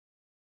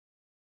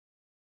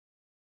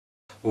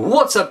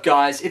What's up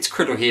guys, it's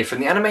Criddle here from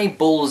the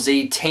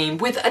AnimeBallZ team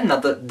with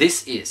another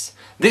This Is.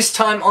 This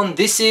time on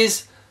This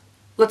Is,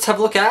 let's have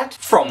a look at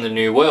From the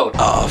New World.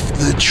 Off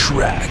the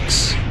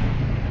tracks.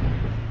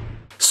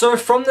 So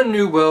From the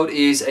New World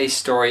is a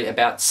story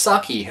about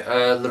Saki,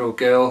 a little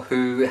girl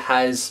who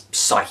has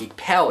psychic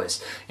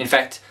powers. In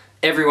fact,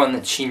 everyone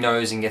that she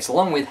knows and gets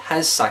along with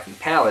has psychic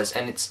powers,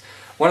 and it's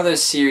one of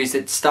those series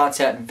that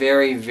starts out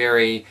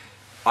very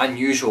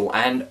unusual,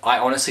 and I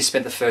honestly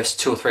spent the first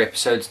 2 or 3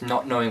 episodes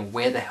not knowing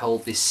where the hell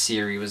this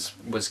series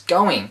was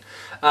going.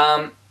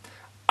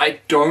 I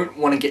don't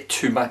want to get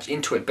too much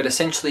into it, but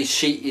essentially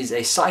she is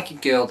a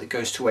psychic girl that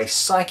goes to a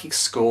psychic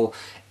school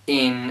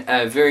in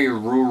a very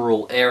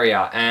rural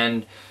area,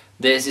 and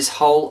there's this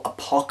whole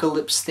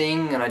apocalypse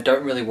thing, and I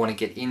don't really want to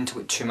get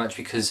into it too much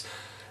because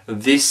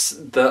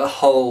the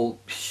whole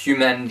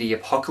humanity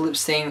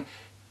apocalypse thing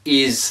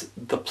is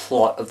the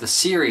plot of the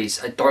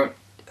series. I don't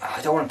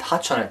want to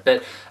touch on it,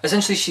 but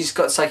essentially she's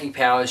got psychic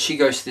powers, she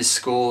goes to this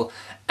school,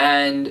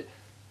 and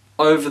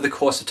over the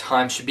course of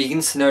time she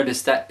begins to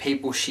notice that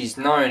people she's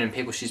known and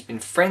people she's been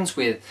friends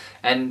with,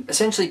 and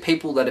essentially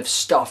people that have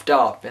stuffed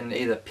up and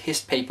either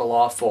pissed people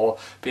off or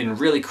been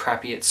really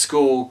crappy at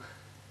school,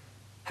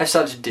 have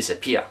started to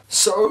disappear.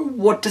 So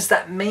what does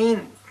that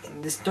mean?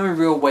 There's no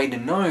real way to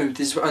know.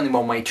 There's only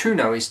one way to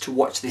know, is to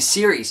watch this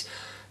series.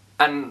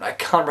 And I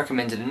can't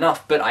recommend it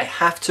enough, but I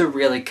have to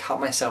really cut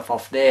myself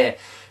off there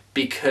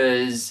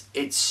because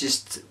it's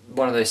just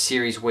one of those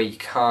series where you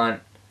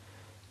can't,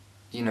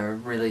 you know,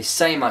 really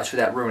say much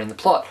without ruining the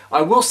plot.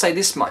 I will say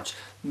this much.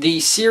 The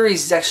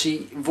series is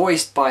actually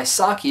voiced by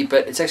Saki,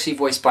 but it's actually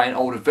voiced by an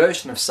older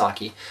version of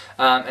Saki.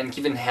 And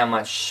given how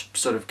much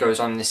sort of goes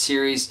on in this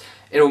series,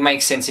 it'll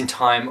make sense in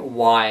time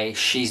why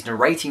she's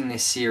narrating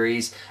this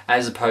series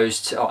as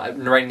opposed to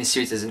narrating this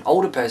series as an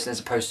older person as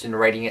opposed to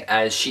narrating it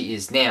as she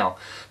is now.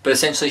 But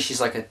essentially she's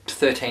like a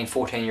 13,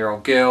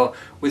 14-year-old girl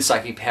with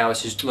psychic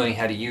powers who's learning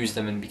how to use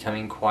them and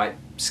becoming quite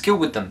skilled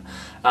with them.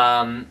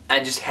 And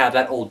just how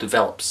that all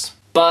develops.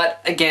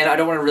 But again, I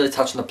don't want to really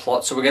touch on the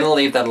plot, so we're going to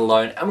leave that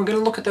alone, and we're going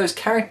to look at those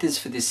characters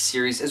for this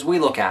series as we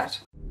look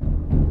at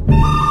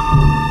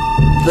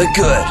The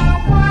good,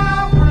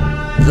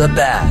 the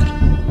bad,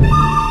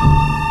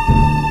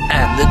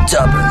 and the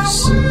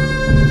dubbers.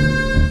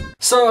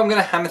 So I'm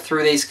going to hammer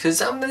through these because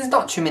there's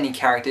not too many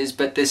characters,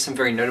 but there's some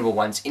very notable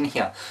ones in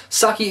here.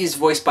 Saki is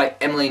voiced by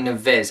Emily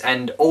Neves,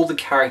 and all the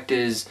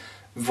characters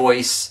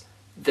voice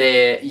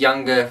their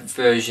younger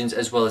versions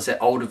as well as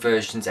their older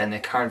versions and their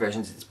current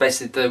versions. It's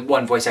basically the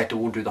one voice actor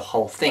will do the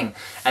whole thing,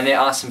 and there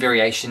are some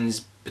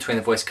variations between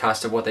the voice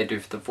cast of what they do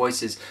for the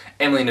voices.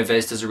 Emily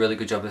Neves does a really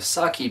good job of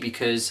Saki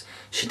because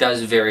she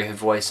does vary her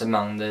voice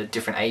among the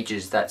different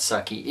ages that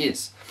Saki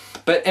is.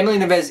 But Emily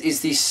Neves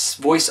is the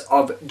voice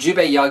of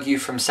Jubei Yagyu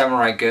from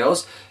Samurai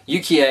Girls,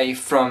 Yukie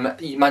from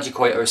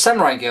Majikoi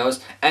Samurai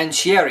Girls, and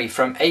Chieri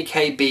from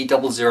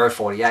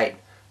AKB0048.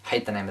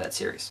 Hate the name of that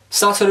series.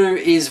 Satoru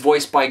is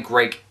voiced by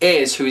Greg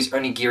Ayres, who is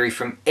Onigiri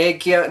from Air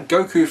Gear,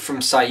 Goku from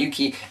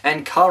Sayuki,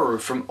 and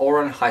Kaoru from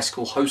Ouran High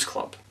School Host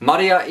Club.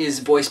 Maria is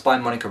voiced by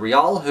Monica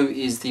Rial, who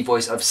is the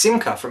voice of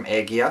Simka from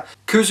Air Gear,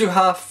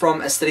 Kuzuha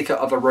from Aesthetica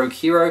of a Rogue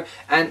Hero,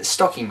 and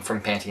Stocking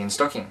from Panty and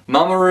Stocking.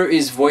 Mamoru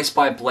is voiced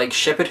by Blake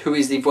Shepard, who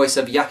is the voice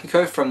of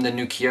Yakiko from the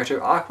new Kyoto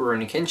arc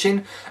Rurouni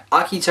Kenshin,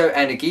 Akito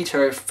and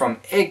Agito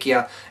from Air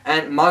Gear,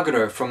 and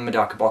Maguro from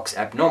Medaka Box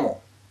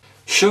Abnormal.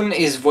 Shun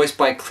is voiced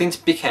by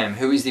Clint Bickham,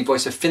 who is the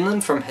voice of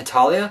Finland from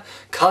Hetalia,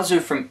 Kazu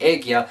from Air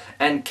Gear,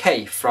 and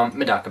Kei from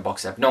Medaka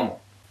Box Abnormal.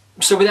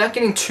 So without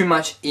getting too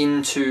much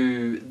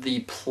into the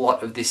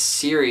plot of this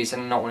series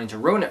and not wanting to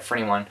ruin it for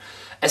anyone,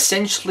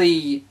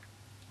 essentially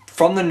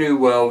From the New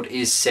World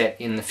is set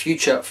in the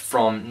future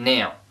from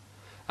now,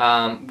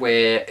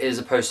 where as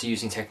opposed to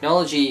using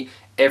technology,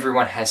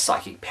 everyone has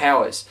psychic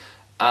powers.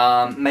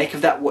 Make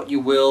of that what you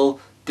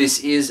will. This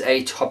is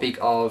a topic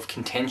of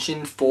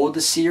contention for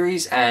the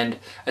series, and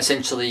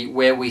essentially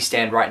where we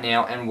stand right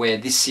now and where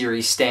this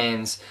series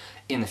stands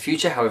in the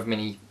future, however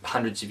many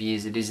hundreds of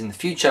years it is in the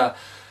future,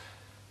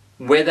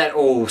 where that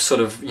all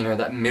sort of, you know,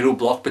 that middle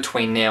block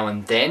between now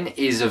and then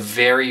is a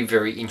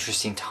very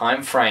interesting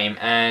time frame,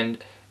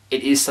 and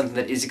it is something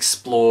that is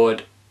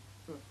explored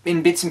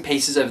in bits and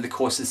pieces over the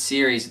course of the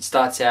series. It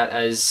starts out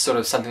as sort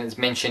of something that's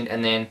mentioned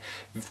and then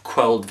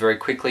quelled very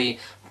quickly,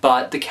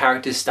 but the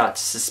characters start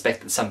to suspect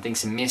that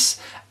something's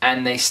amiss,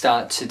 and they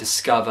start to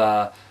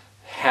discover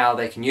how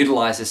they can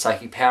utilize their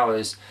psychic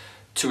powers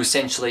to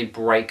essentially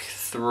break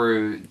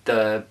through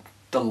the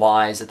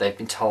lies that they've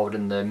been told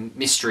and the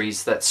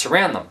mysteries that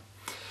surround them.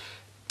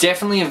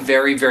 Definitely a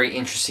very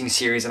interesting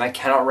series, and I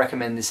cannot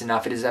recommend this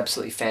enough. It is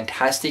absolutely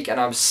fantastic, and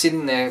I was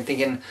sitting there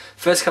thinking,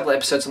 first couple of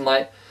episodes I'm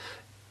like,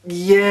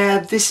 yeah,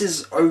 this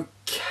is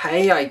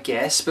okay I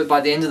guess, but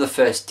by the end of the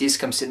first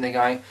disc I'm sitting there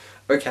going,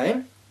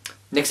 okay,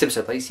 next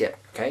episode please, yep,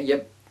 okay,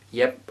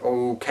 yep,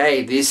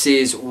 okay, this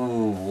is,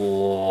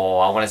 ooh,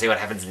 I want to see what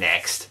happens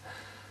next.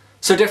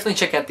 So definitely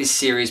check out this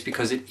series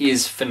because it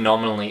is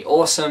phenomenally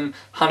awesome.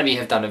 Hanabi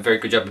have done a very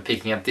good job of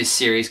picking up this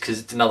series because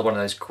it's another one of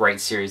those great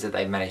series that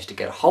they've managed to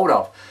get a hold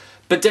of.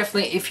 But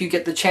definitely, if you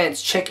get the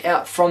chance, check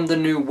out From the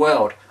New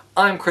World.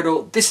 I'm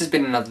Criddle, this has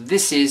been another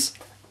This Is,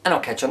 and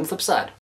I'll catch you on the flip side.